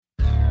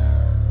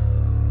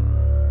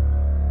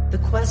The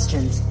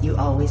questions you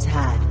always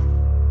had.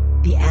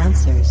 The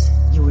answers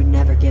you were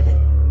never given.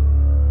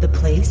 The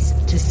place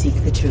to seek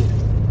the truth.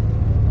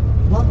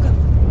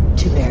 Welcome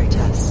to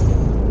Veritas.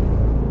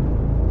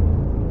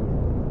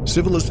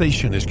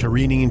 Civilization is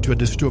careening into a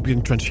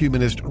dystopian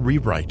transhumanist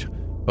rewrite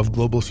of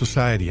global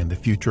society and the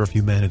future of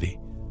humanity,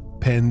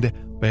 penned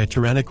by a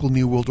tyrannical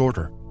New World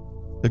Order.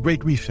 The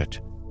Great Reset,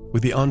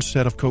 with the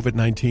onset of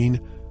COVID-19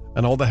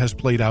 and all that has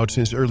played out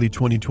since early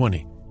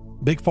 2020,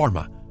 Big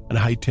Pharma and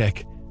High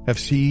Tech have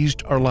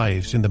seized our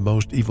lives in the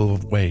most evil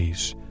of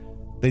ways.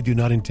 They do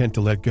not intend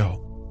to let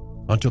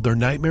go until their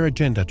nightmare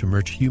agenda to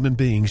merge human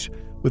beings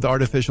with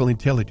artificial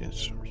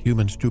intelligence, or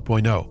Humans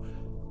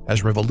 2.0,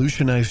 has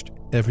revolutionized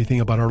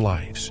everything about our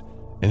lives,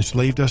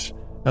 enslaved us,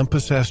 and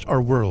possessed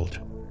our world.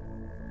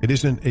 It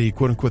isn't a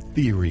quote-unquote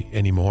theory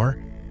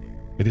anymore.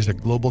 It is a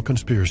global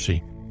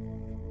conspiracy.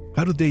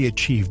 How do they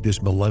achieve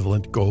this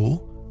malevolent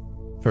goal?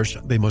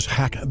 First, they must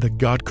hack the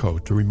God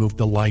code to remove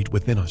the light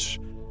within us,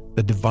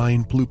 the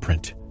divine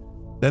blueprint.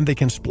 Then they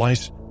can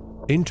splice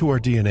into our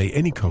DNA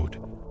any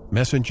code,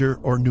 messenger,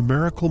 or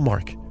numerical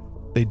mark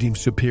they deem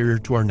superior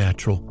to our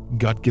natural,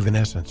 God-given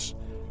essence,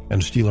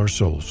 and steal our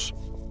souls.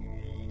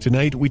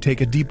 Tonight, we take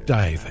a deep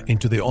dive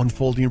into the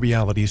unfolding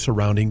reality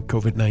surrounding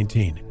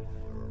COVID-19,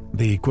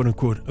 the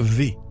quote-unquote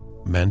V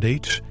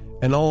mandates,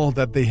 and all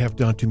that they have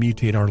done to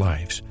mutate our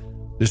lives,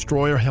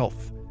 destroy our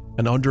health,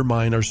 and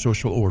undermine our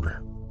social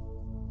order.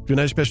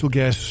 Tonight's special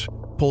guest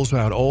pulls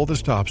out all the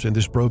stops in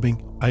this probing,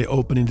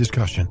 eye-opening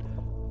discussion,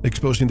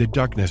 exposing the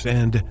darkness,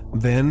 and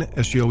then,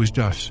 as she always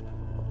does,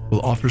 will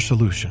offer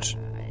solutions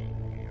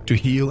to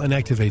heal and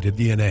activate the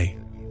DNA,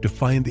 to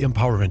find the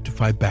empowerment to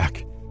fight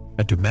back,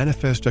 and to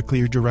manifest a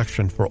clear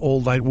direction for all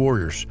light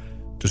warriors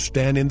to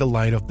stand in the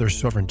light of their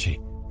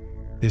sovereignty.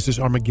 This is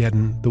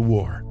Armageddon, the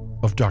war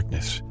of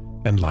darkness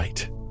and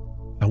light.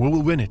 And we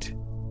will win it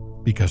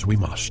because we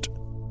must.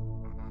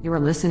 You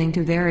are listening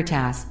to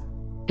Veritas.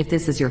 If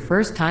this is your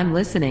first time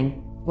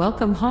listening,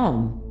 welcome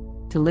home.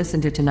 To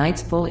listen to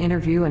tonight's full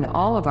interview and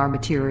all of our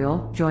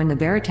material, join the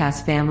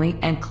Veritas family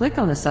and click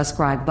on the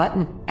subscribe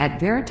button at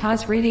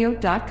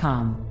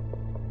veritasradio.com.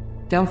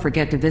 Don't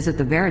forget to visit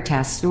the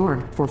Veritas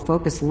store for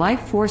focused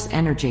life force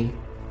energy.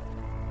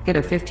 Get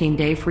a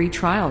 15-day free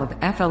trial of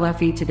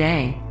FLFE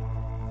today.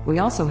 We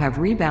also have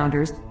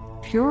rebounders,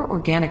 pure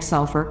organic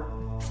sulfur,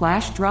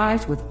 flash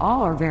drives with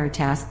all our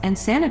Veritas and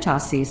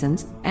Sanitas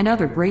seasons, and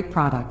other great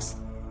products.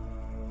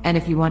 And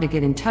if you want to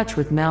get in touch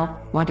with Mel,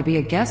 want to be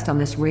a guest on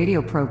this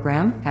radio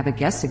program, have a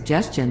guest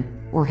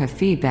suggestion, or have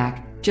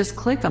feedback, just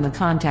click on the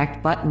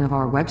contact button of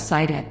our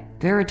website at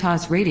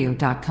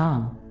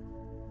veritasradio.com.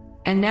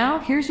 And now,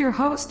 here's your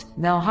host,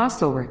 Mel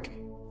Hostelrick.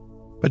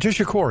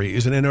 Patricia Cori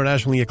is an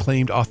internationally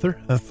acclaimed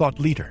author and thought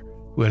leader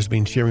who has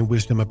been sharing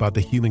wisdom about the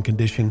human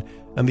condition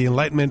and the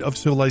enlightenment of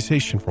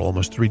civilization for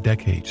almost 3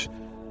 decades.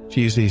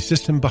 She is a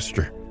system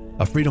buster,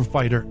 a freedom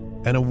fighter,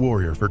 and a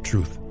warrior for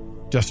truth,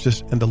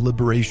 justice, and the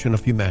liberation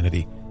of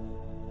humanity.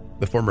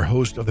 The former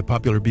host of the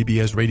popular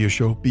BBS radio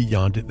show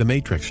Beyond the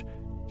Matrix,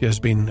 she has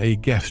been a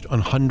guest on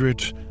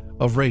hundreds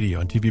of radio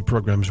and TV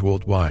programs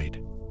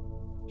worldwide.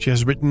 She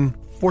has written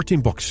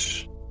 14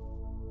 books.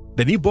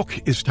 The new book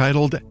is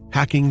titled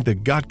Hacking the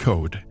God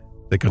Code,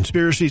 The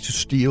Conspiracy to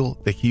Steal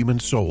the Human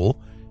Soul,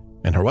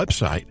 and her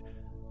website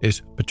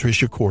is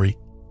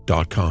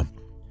patriciacori.com.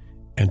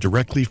 And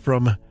directly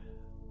from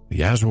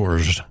the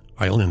Azores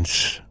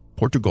Islands,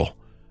 Portugal,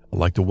 I'd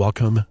like to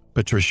welcome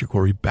Patricia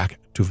Cori back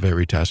to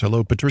Veritas.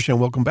 Hello, Patricia,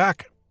 and welcome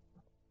back.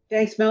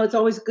 Thanks, Mel. It's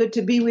always good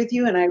to be with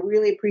you, and I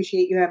really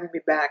appreciate you having me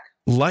back.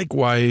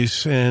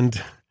 Likewise,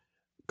 and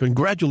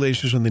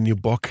congratulations on the new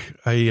book.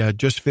 I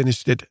just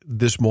finished it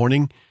this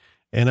morning,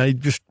 and I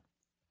just,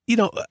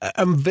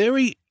 I'm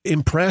very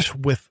impressed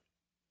with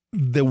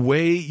the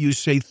way you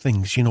say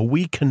things.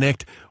 We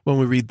connect when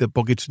we read the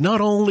book. It's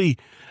not only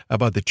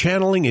about the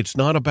channeling, it's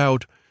not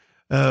about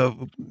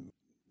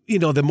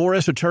the more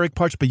esoteric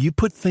parts, but you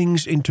put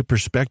things into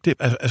perspective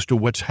as to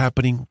what's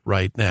happening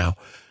right now.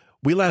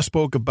 We last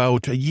spoke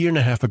about a year and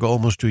a half ago,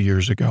 almost 2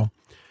 years ago,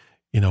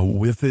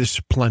 with this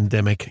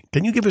pandemic.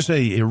 Can you give us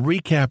a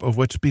recap of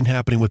what's been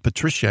happening with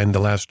Patricia in the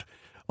last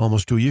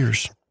almost 2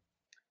 years?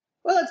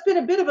 Well, it's been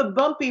a bit of a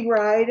bumpy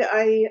ride.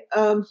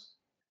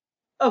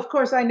 Of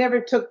course, I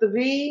never took the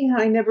V.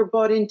 I never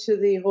bought into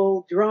the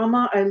whole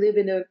drama. I live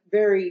in a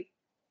very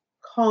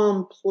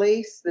calm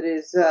place that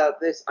is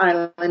this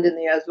island in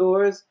the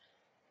Azores,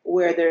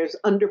 where there's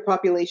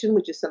underpopulation,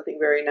 which is something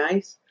very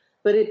nice.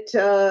 But it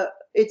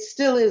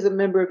still is a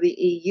member of the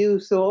EU,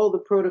 so all the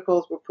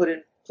protocols were put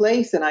in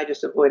place, and I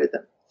just avoided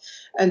them.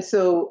 And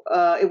so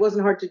it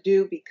wasn't hard to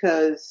do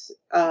because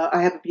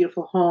I have a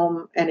beautiful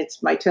home, and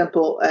it's my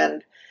temple.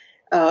 And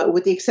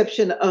with the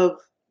exception of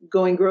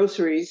going for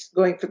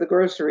the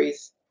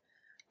groceries,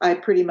 I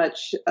pretty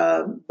much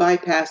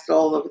bypassed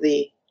all of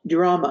the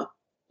drama.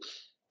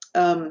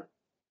 And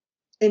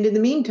in the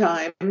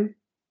meantime,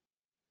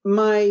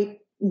 my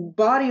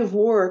body of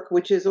work,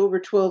 which is over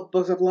 12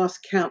 books, I've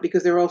lost count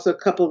because there are also a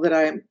couple that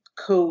I'm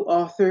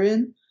co-author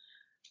in,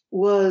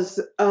 was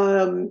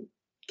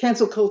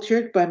cancel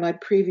cultured by my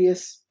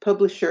previous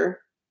publisher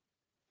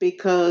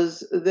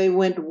because they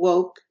went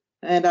woke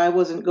and I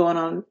wasn't going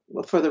on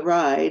for the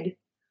ride.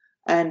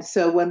 And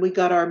so when we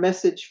got our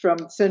message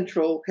from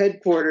central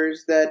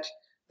headquarters that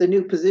the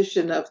new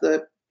position of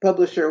the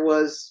publisher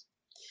was,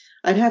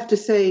 I'd have to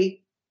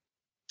say,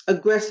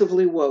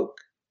 aggressively woke,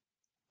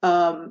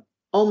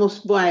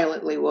 almost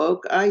violently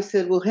woke, I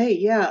said, well, hey,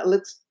 yeah,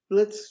 let's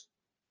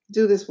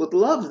do this with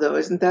love, though.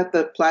 Isn't that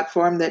the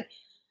platform that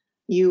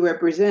you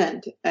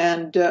represent?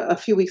 And a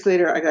few weeks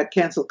later, I got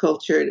cancel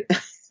cultured,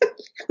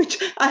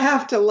 which I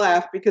have to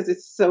laugh because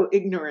it's so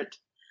ignorant.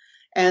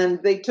 And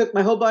they took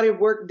my whole body of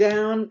work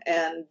down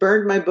and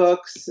burned my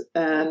books.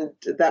 And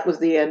that was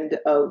the end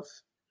of,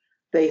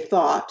 they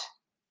thought,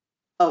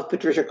 of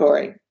Patricia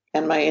Cori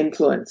and my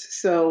influence.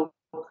 So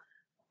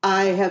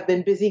I have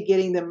been busy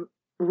getting them,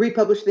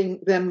 republishing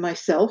them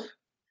myself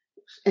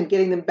and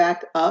getting them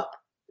back up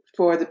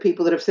for the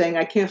people that are saying,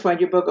 I can't find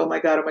your book. Oh my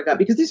God.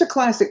 Because these are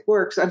classic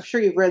works. I'm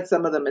sure you've read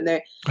some of them, and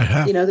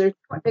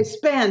they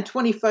span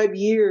 25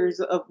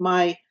 years of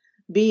my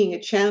being a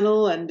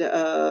channel and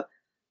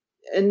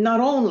not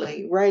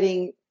only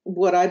writing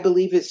what I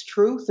believe is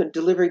truth and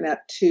delivering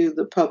that to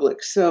the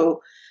public.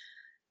 So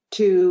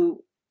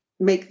to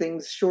make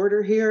things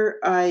shorter here,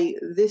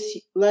 this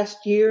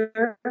last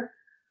year,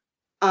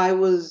 I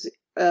was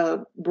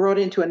brought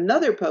into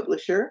another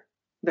publisher,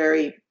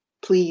 very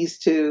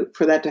pleased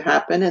for that to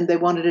happen, and they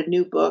wanted a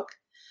new book.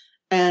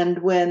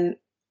 And when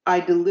I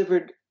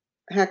delivered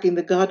Hacking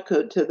the God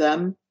Code to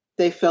them,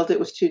 they felt it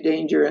was too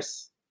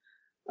dangerous.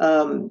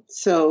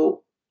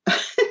 So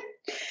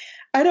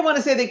I don't want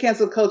to say they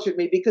canceled cultured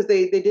me because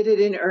they did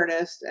it in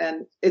earnest,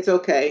 and it's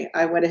okay.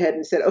 I went ahead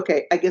and said,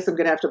 okay, I guess I'm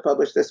going to have to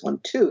publish this one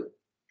too.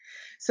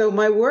 So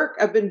my work,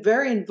 I've been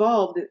very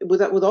involved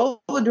with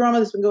all the drama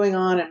that's been going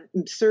on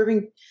and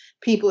serving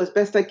people as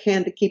best I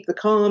can to keep the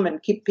calm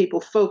and keep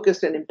people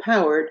focused and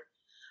empowered.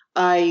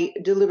 I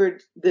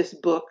delivered this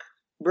book,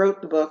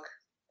 wrote the book,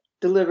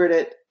 delivered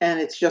it,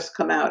 and it's just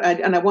come out.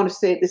 And I want to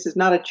say this is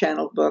not a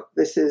channeled book.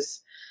 This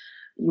is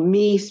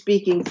me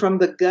speaking from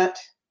the gut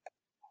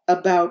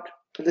about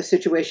the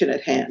situation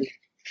at hand.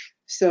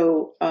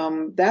 So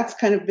that's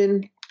kind of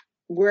been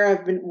where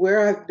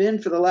I've been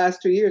for the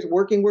last 2 years,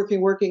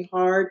 working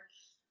hard,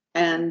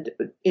 and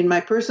in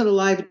my personal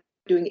life,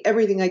 doing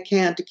everything I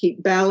can to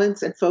keep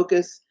balance and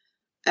focus,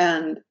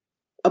 and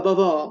above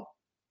all,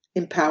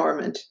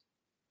 empowerment,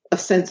 a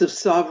sense of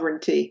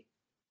sovereignty.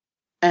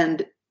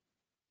 And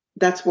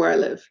that's where I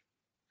live,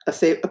 a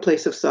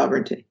place of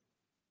sovereignty.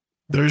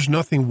 There's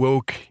nothing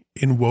woke.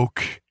 And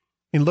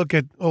look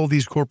at all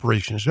these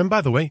corporations. And by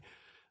the way,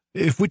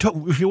 if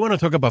you want to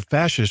talk about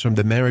fascism,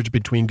 the marriage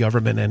between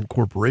government and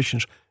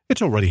corporations,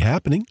 it's already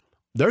happening.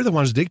 They're the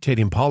ones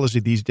dictating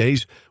policy these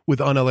days with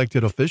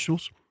unelected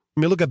officials. I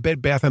mean, look at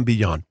Bed Bath &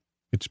 Beyond.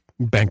 It's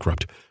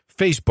bankrupt.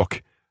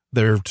 Facebook,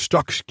 their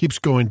stocks keeps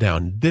going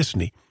down.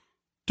 Disney.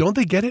 Don't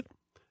they get it?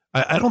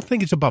 I don't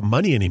think it's about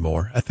money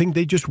anymore. I think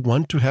they just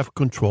want to have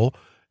control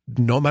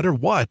no matter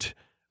what.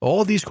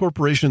 All these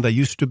corporations that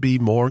used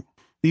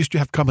to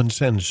have common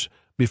sense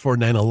before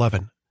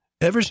 9/11.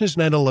 Ever since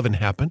 9/11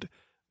 happened,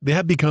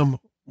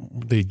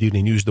 they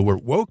didn't use the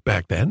word woke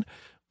back then,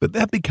 but they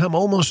have become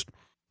almost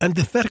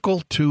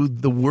antithetical to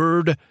the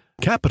word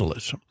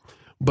capitalism.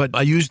 But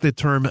I use the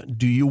term,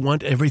 do you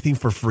want everything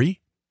for free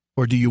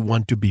or do you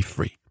want to be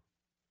free?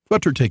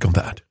 What's your take on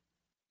that?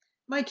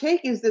 My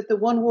take is that the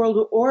one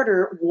world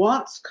order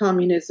wants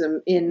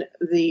communism in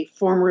the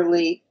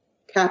formerly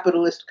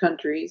capitalist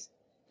countries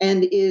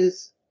and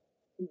is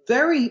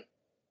very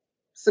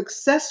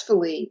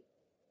successfully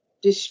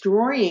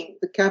destroying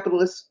the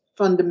capitalist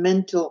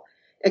fundamental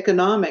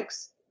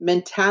economics,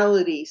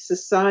 mentality,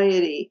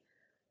 society,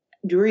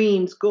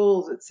 dreams,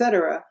 goals,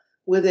 etc.,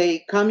 with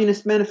a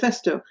communist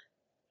manifesto.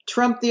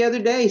 Trump the other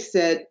day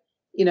said,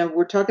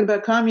 we're talking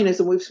about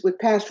communism. We've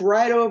passed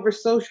right over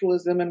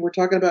socialism and we're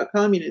talking about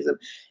communism.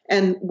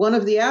 And one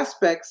of the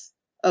aspects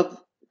of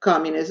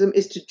communism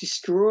is to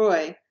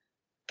destroy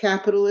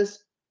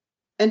capitalist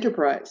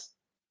enterprise.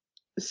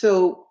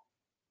 So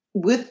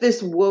with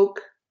this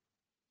woke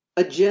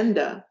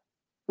agenda,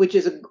 which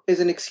is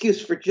an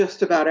excuse for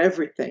just about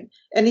everything,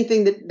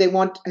 anything that they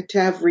want to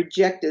have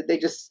rejected, they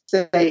just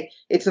say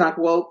it's not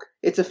woke,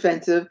 it's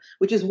offensive,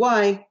 which is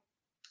why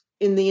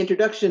in the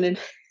introduction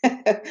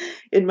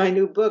in my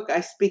new book,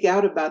 I speak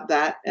out about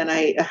that and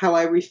how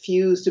I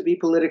refuse to be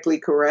politically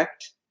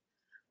correct,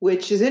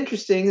 which is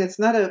interesting. It's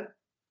not a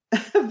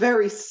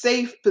very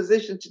safe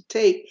position to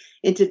take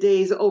in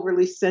today's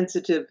overly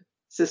sensitive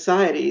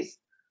societies.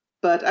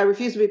 But I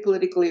refuse to be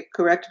politically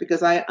correct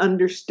because I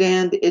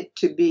understand it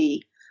to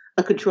be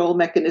a control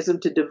mechanism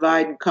to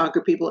divide and conquer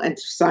people and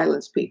to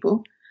silence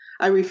people.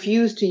 I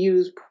refuse to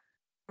use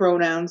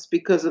pronouns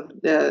because of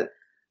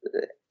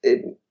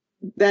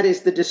that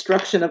is the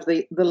destruction of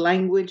the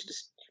language,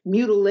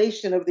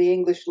 mutilation of the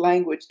English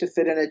language to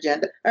fit an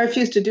agenda. I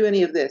refuse to do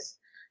any of this.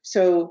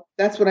 So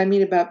that's what I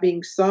mean about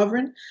being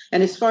sovereign.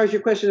 And as far as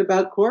your question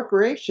about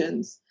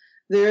corporations,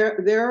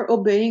 they're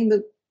obeying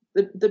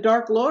the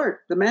Dark Lord,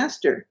 the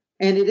master.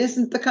 And it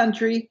isn't the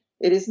country,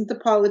 it isn't the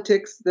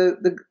politics,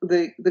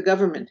 the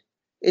government.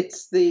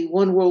 It's the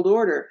one world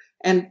order.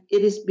 And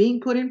it is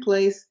being put in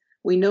place.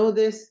 We know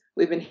this.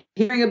 We've been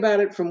hearing about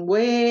it from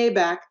way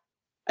back.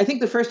 I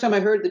think the first time I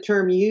heard the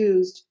term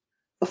used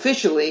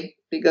officially,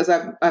 because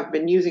I've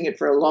been using it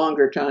for a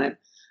longer time,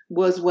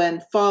 was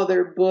when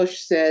Father Bush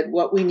said,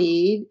 what we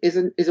need is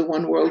a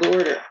one world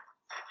order.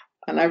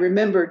 And I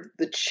remembered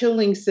the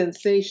chilling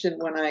sensation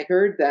when I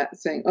heard that,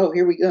 saying, oh,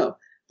 here we go.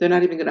 They're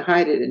not even going to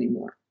hide it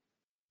anymore.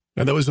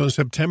 And that was on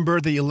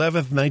September the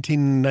 11th,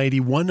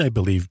 1991, I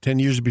believe, 10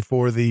 years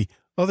before the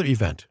other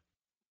event.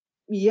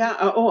 Yeah.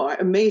 Oh,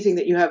 amazing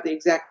that you have the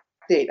exact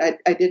date.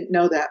 I didn't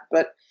know that.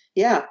 But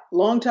yeah,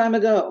 long time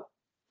ago.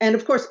 And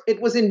of course,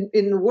 it was in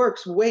the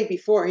works way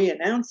before he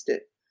announced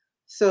it.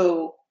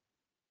 So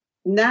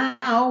now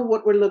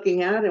what we're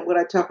looking at and what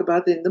I talk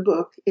about in the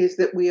book is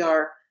that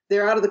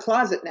they're out of the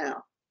closet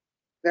now.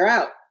 They're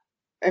out.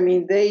 I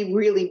mean, they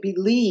really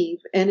believe,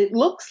 and it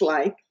looks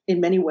like in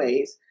many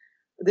ways,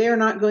 they're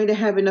not going to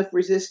have enough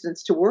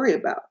resistance to worry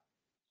about.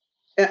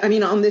 I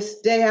mean, on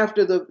this day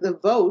after the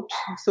vote,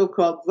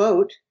 so-called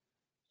vote,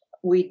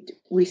 we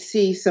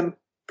see some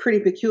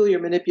pretty peculiar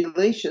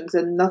manipulations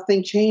and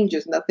nothing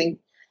changes, nothing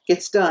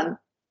gets done.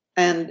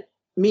 And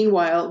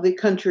meanwhile, the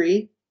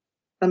country,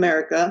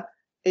 America,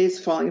 is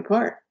falling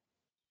apart.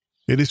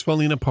 It is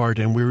falling apart,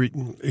 and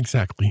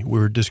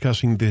we're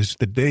discussing this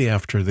the day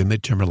after the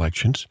midterm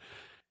elections.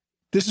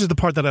 This is the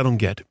part that I don't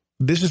get.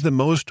 This is the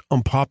most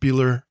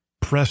unpopular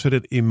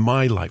precedent in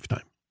my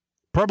lifetime.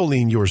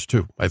 Probably in yours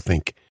too, I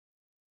think.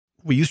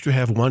 We used to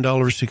have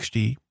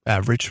 $1.60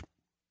 average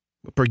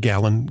per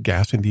gallon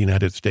gas in the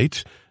United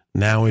States.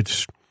 Now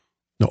it's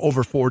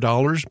over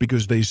 $4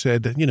 because they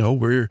said,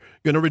 we're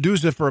going to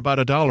reduce it for about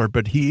 $1,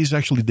 but he is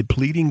actually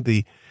depleting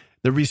the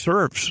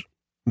reserves.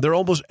 They're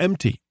almost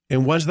empty.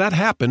 And once that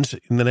happens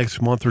in the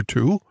next month or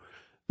two,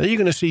 then you're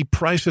going to see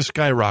prices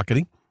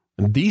skyrocketing.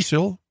 And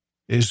diesel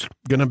is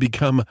going to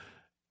become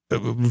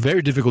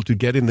very difficult to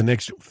get in the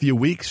next few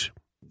weeks.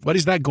 What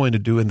is that going to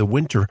do in the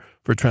winter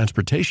for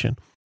transportation?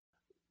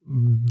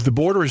 The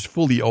border is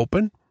fully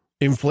open.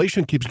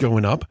 Inflation keeps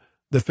going up.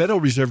 The Federal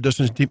Reserve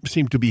doesn't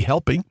seem to be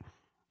helping.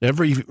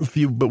 Every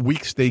few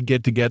weeks they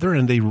get together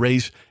and they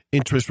raise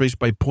interest rates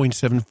by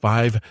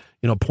 0.75,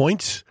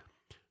 points.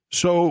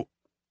 So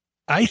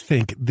I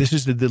think this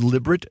is the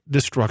deliberate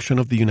destruction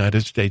of the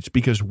United States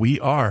because we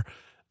are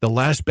the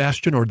last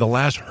bastion or the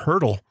last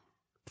hurdle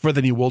for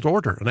the New World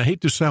Order. And I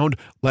hate to sound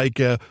like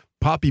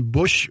Poppy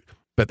Bush,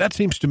 but that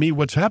seems to me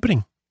what's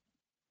happening.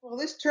 Well,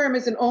 this term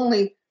isn't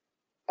only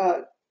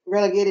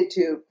relegated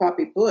to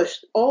Poppy Bush.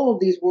 All of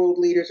these world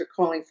leaders are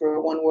calling for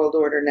a one world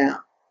order now,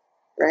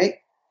 right?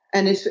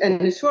 And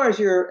as far as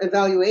your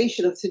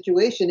evaluation of the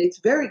situation, it's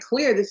very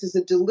clear this is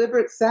a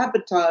deliberate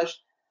sabotage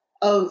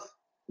of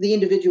the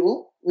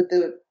individual with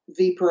the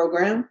V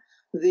program,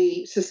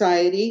 the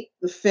society,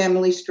 the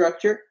family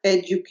structure,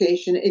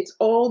 education. It's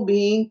all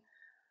being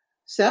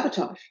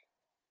sabotaged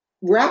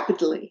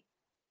rapidly.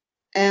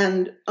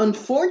 And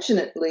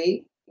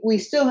unfortunately, we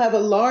still have a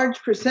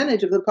large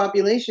percentage of the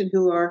population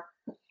who are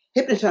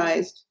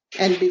hypnotized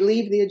and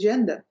believe the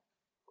agenda.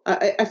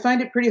 I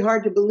find it pretty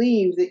hard to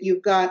believe that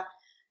you've got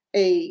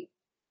a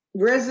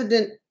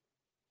resident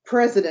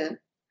president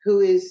who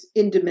is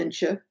in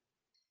dementia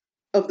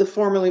of the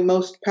formerly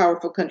most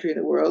powerful country in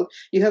the world.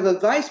 You have a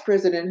vice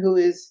president who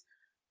is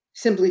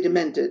simply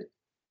demented,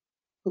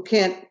 who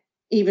can't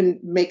even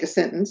make a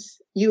sentence.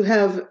 You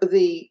have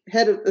the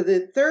head of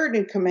the third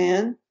in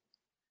command,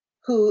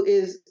 who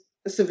is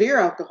a severe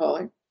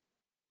alcoholic.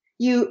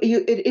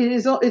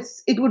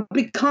 It would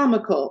be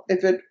comical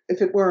if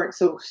it weren't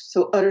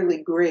so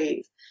utterly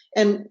grave.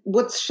 And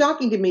what's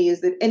shocking to me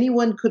is that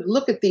anyone could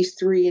look at these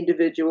three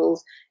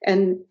individuals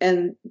and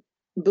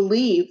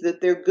believe that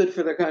they're good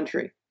for their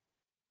country.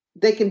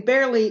 They can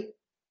barely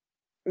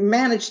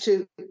manage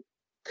to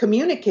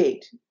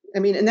communicate. I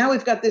mean, and now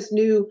we've got this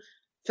new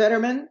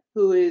Fetterman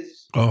who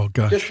is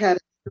just had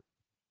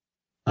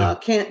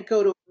can't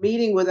go to a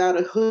meeting without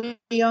a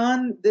hoodie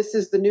on. This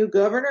is the new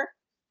governor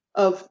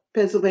of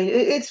Pennsylvania.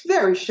 It's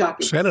very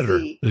shocking.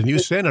 The new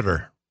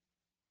senator.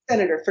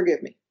 Senator,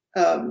 forgive me.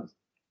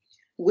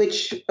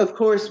 Which, of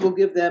course, will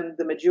give them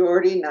the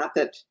majority. Not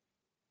that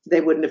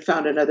they wouldn't have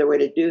found another way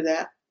to do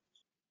that.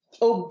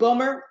 Oh,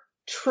 bummer.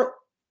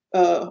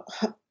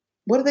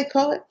 What do they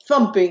call it?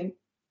 Thumping.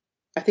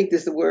 I think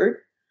this is the word.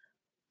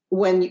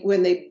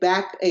 When they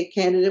back a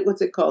candidate,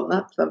 what's it called?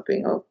 Not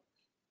thumping. Oh,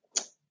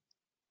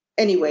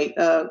 anyway,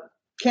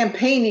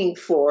 campaigning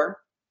for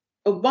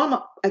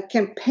Obama. I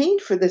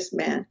campaigned for this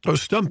man. Oh,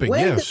 stumping.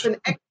 When yes. does an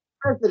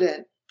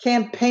ex-president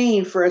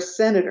campaign for a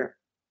senator?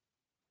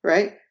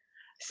 Right.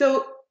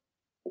 So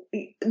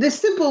the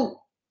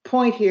simple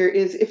point here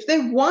is, if they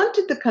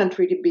wanted the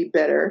country to be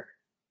better,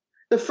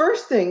 the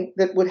first thing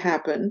that would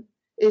happen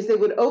is they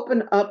would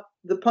open up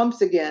the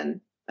pumps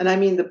again. And I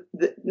mean,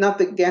 not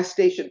the gas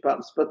station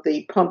pumps, but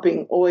the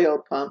pumping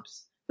oil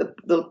pumps, the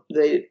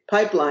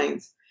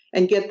pipelines,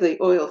 and get the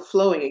oil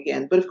flowing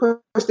again. But of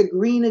course, the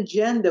green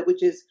agenda,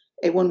 which is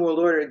a one world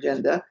order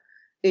agenda,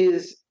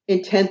 is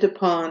intent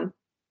upon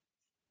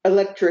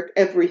electric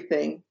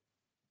everything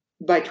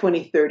by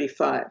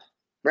 2035,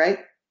 right?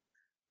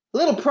 A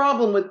little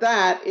problem with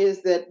that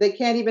is that they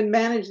can't even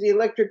manage the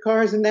electric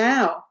cars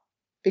now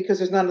because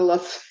there's not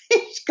enough.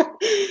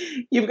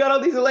 You've got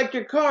all these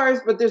electric cars,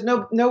 but there's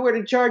nowhere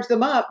to charge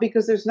them up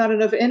because there's not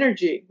enough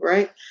energy,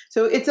 right?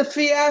 So it's a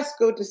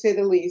fiasco, to say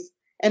the least.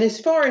 And as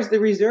far as the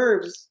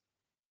reserves,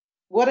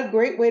 what a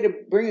great way to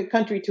bring a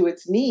country to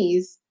its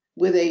knees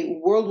with a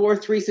World War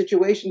III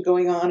situation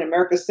going on,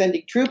 America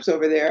sending troops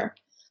over there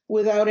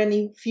without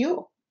any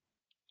fuel.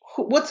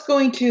 What's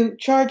going to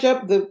charge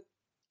up the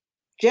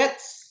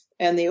jets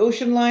and the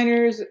ocean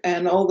liners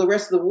and all the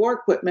rest of the war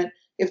equipment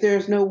if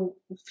there's no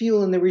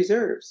fuel in the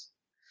reserves?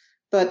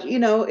 But,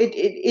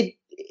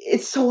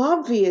 it's so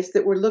obvious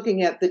that we're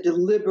looking at the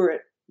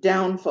deliberate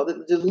downfall,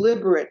 the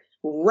deliberate,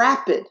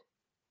 rapid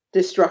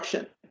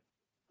destruction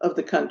of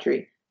the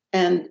country.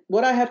 And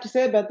what I have to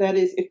say about that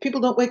is if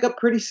people don't wake up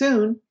pretty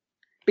soon,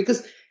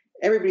 because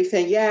everybody's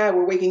saying, yeah,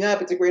 we're waking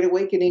up, it's a great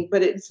awakening,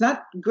 but it's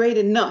not great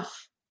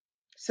enough.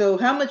 So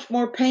how much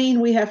more pain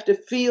we have to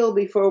feel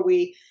before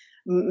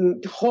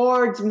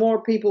hordes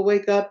more people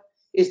wake up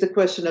is the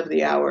question of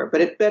the hour. But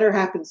it better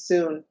happen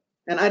soon.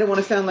 And I don't want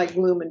to sound like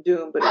gloom and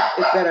doom, but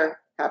it better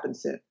happen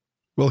soon.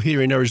 Well,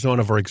 here in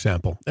Arizona, for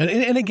example,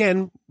 and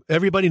again,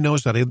 everybody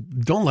knows that I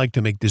don't like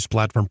to make this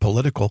platform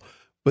political,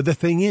 but the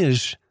thing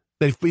is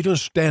that if we don't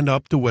stand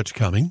up to what's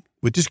coming,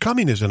 which is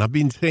communism, I've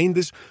been saying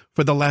this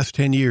for the last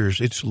 10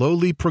 years, it's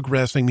slowly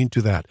progressing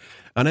into that.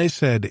 And I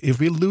said, if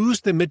we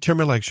lose the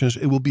midterm elections,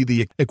 it will be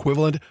the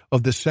equivalent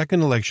of the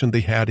second election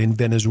they had in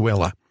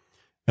Venezuela.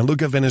 And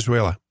look at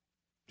Venezuela.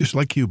 Just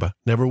like Cuba,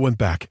 never went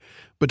back.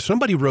 But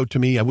somebody wrote to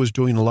me, I was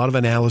doing a lot of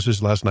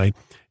analysis last night,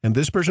 and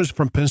this person's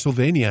from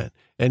Pennsylvania,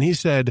 and he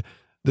said,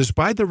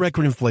 despite the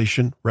record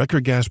inflation,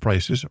 record gas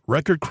prices,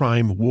 record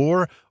crime,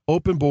 war,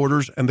 open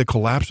borders, and the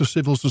collapse of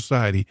civil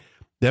society,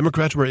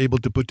 Democrats were able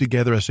to put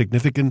together a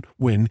significant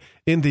win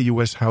in the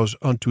U.S. House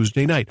on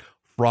Tuesday night.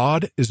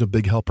 Fraud is a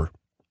big helper.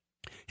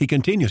 He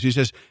continues, he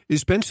says,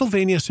 is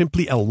Pennsylvania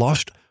simply a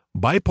lost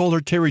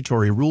bipolar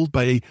territory ruled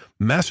by a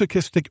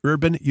masochistic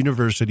urban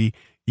university,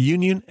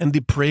 union, and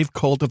depraved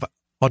cult of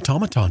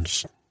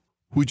automatons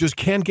who just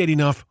can't get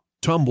enough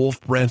Tom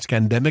Wolfe brand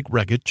scandemic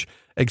wreckage,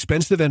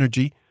 expensive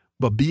energy,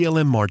 but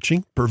BLM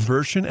marching,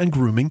 perversion, and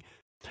grooming?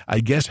 I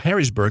guess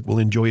Harrisburg will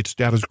enjoy its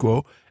status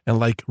quo, and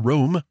like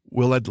Rome,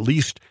 will at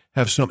least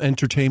have some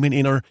entertainment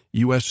in our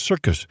U.S.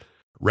 circus.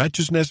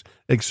 Righteousness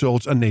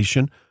exalts a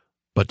nation,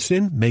 but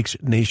sin makes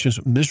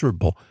nations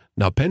miserable.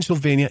 Now,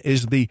 Pennsylvania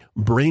is the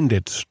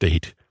brain-dead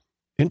state.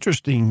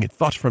 Interesting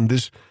thoughts from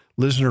this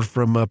listener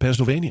from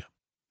Pennsylvania.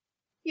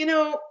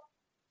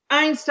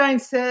 Einstein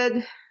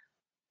said,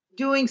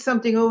 doing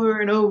something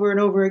over and over and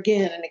over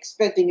again and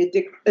expecting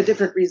a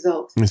different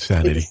result.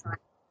 Insanity.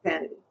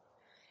 Insanity.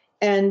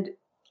 And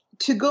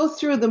to go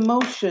through the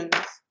motions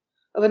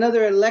of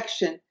another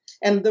election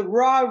and the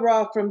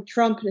rah-rah from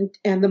Trump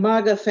and the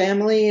MAGA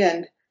family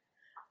and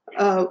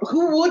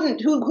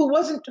who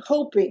wasn't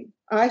hoping,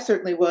 I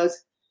certainly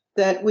was,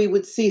 that we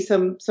would see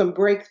some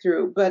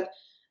breakthrough. But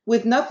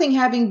with nothing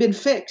having been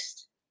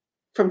fixed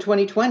from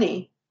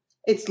 2020,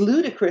 it's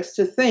ludicrous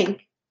to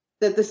think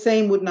that the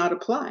same would not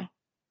apply.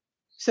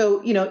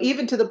 So,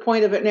 even to the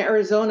point of it in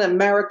Arizona,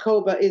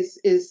 Maricopa is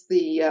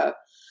the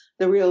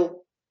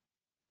real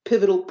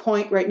pivotal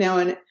point right now.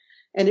 And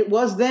it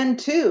was then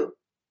too.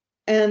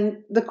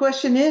 And the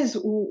question is,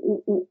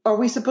 are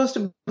we supposed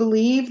to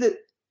believe that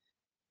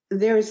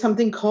there is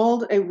something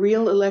called a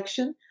real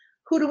election?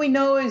 Who do we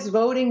know is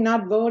voting,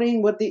 not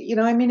voting?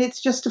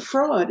 It's just a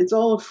fraud. It's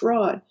all a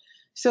fraud.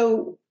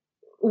 So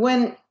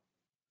when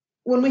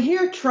we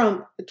hear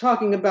Trump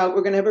talking about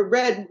we're going to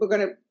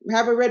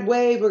have a red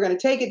wave, we're going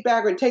to take it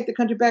back, we're going to take the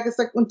country back, it's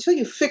like until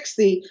you fix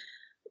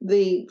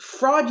the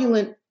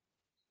fraudulent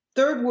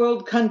third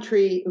world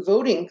country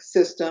voting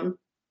system,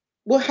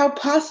 well, how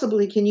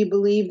possibly can you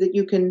believe that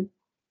you can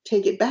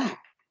take it back?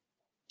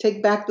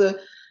 Take back the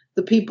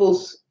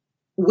people's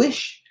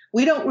wish?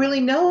 We don't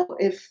really know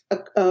if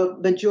a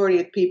majority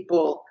of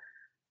people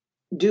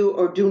do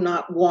or do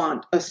not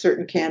want a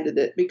certain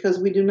candidate because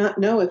we do not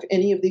know if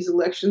any of these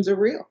elections are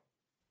real.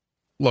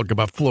 Look,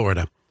 about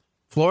Florida.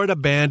 Florida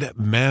banned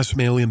mass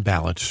mail-in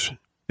ballots.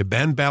 They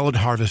banned ballot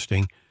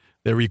harvesting.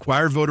 They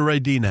require voter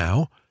ID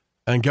now.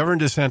 And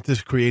Governor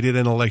DeSantis created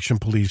an election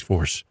police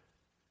force.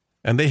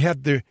 And they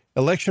had their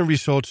election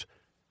results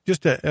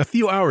just a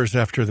few hours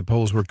after the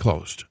polls were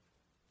closed.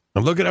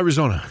 Now look at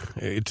Arizona.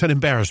 It's an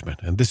embarrassment.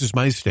 And this is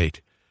my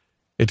state.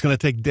 It's going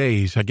to take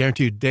days, I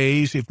guarantee you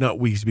days, if not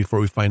weeks, before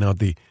we find out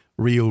the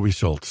real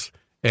results.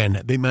 And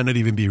they might not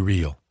even be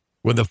real.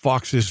 When the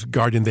fox is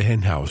guarding the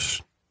hen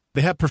house.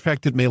 They have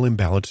perfected mail-in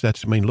ballots.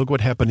 Look what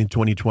happened in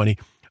 2020.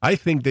 I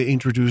think they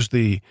introduced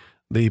the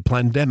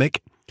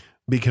pandemic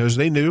because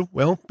they knew,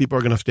 well, people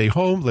are going to stay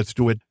home. Let's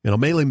do it,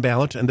 mail-in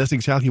ballots. And that's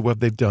exactly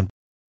what they've done.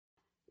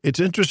 It's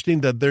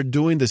interesting that they're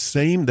doing the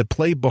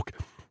playbook.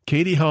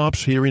 Katie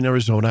Hobbs here in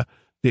Arizona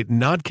did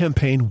not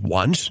campaign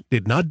once,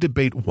 did not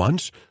debate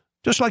once,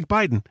 just like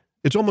Biden.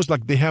 It's almost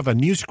like they have a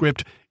new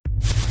script.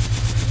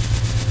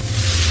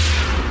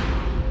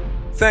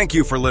 Thank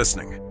you for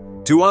listening.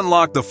 To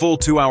unlock the full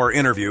 2-hour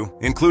interview,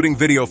 including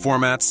video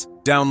formats,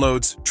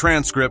 downloads,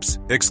 transcripts,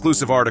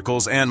 exclusive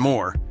articles, and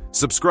more,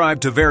 subscribe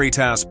to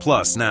Veritas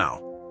Plus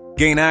now.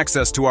 Gain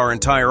access to our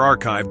entire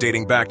archive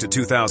dating back to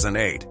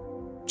 2008.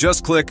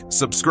 Just click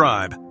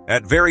subscribe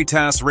at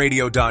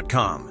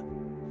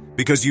veritasradio.com.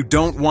 Because you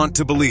don't want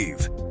to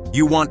believe,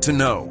 you want to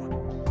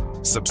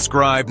know.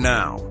 Subscribe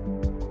now.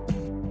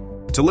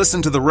 To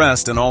listen to the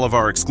rest and all of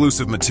our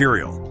exclusive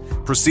material,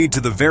 proceed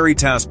to the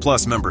Veritas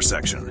Plus member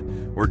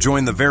section, or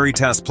join the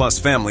Veritas Plus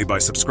family by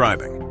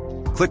subscribing.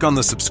 Click on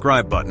the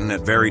subscribe button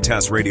at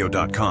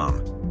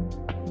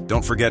veritasradio.com.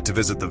 Don't forget to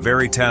visit the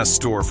Veritas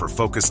store for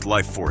focused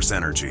life force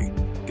energy.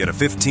 Get a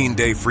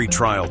 15-day free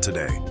trial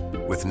today,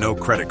 with no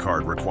credit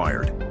card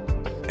required.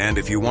 And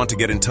if you want to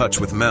get in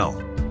touch with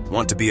Mel,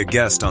 want to be a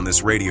guest on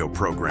this radio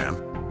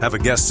program, have a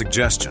guest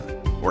suggestion,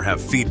 or have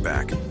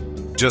feedback,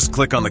 just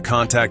click on the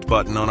contact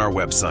button on our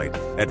website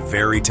at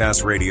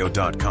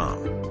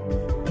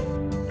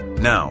veritasradio.com.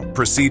 Now,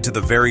 proceed to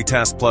the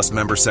Veritas Plus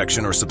member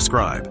section or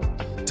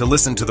subscribe to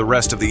listen to the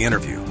rest of the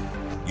interview.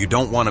 You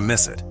don't want to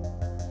miss it.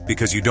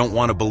 Because you don't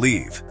want to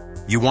believe,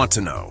 you want to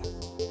know.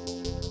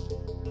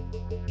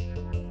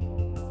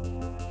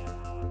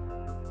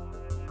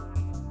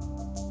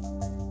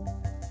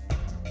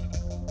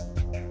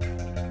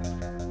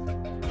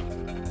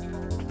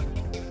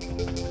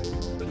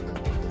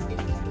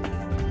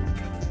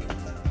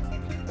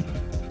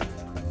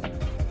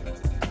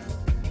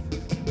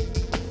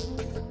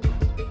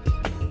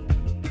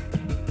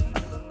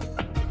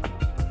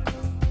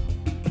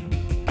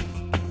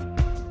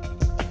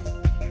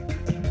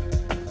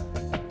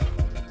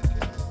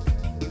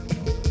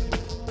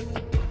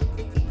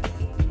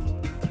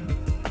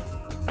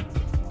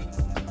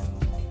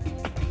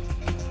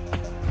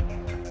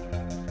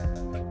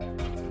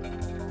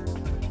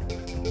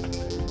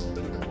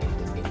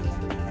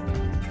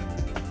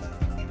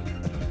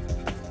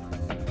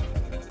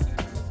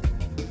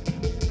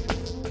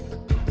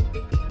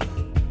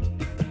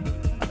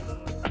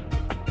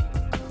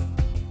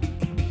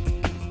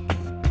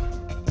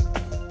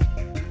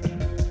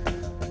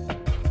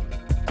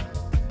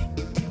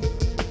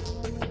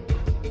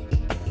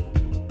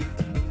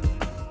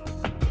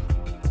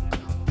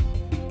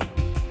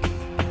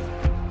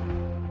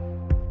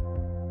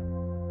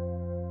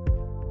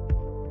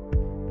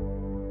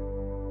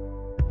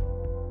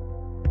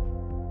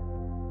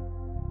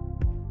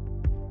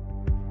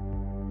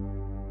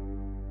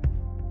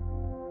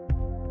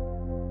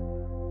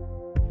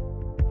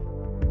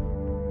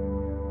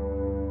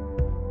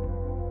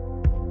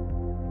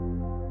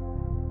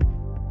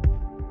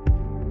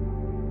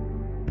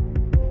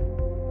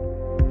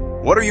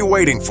 What are you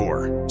waiting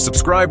for?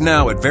 Subscribe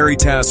now at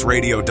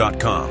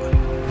veritasradio.com.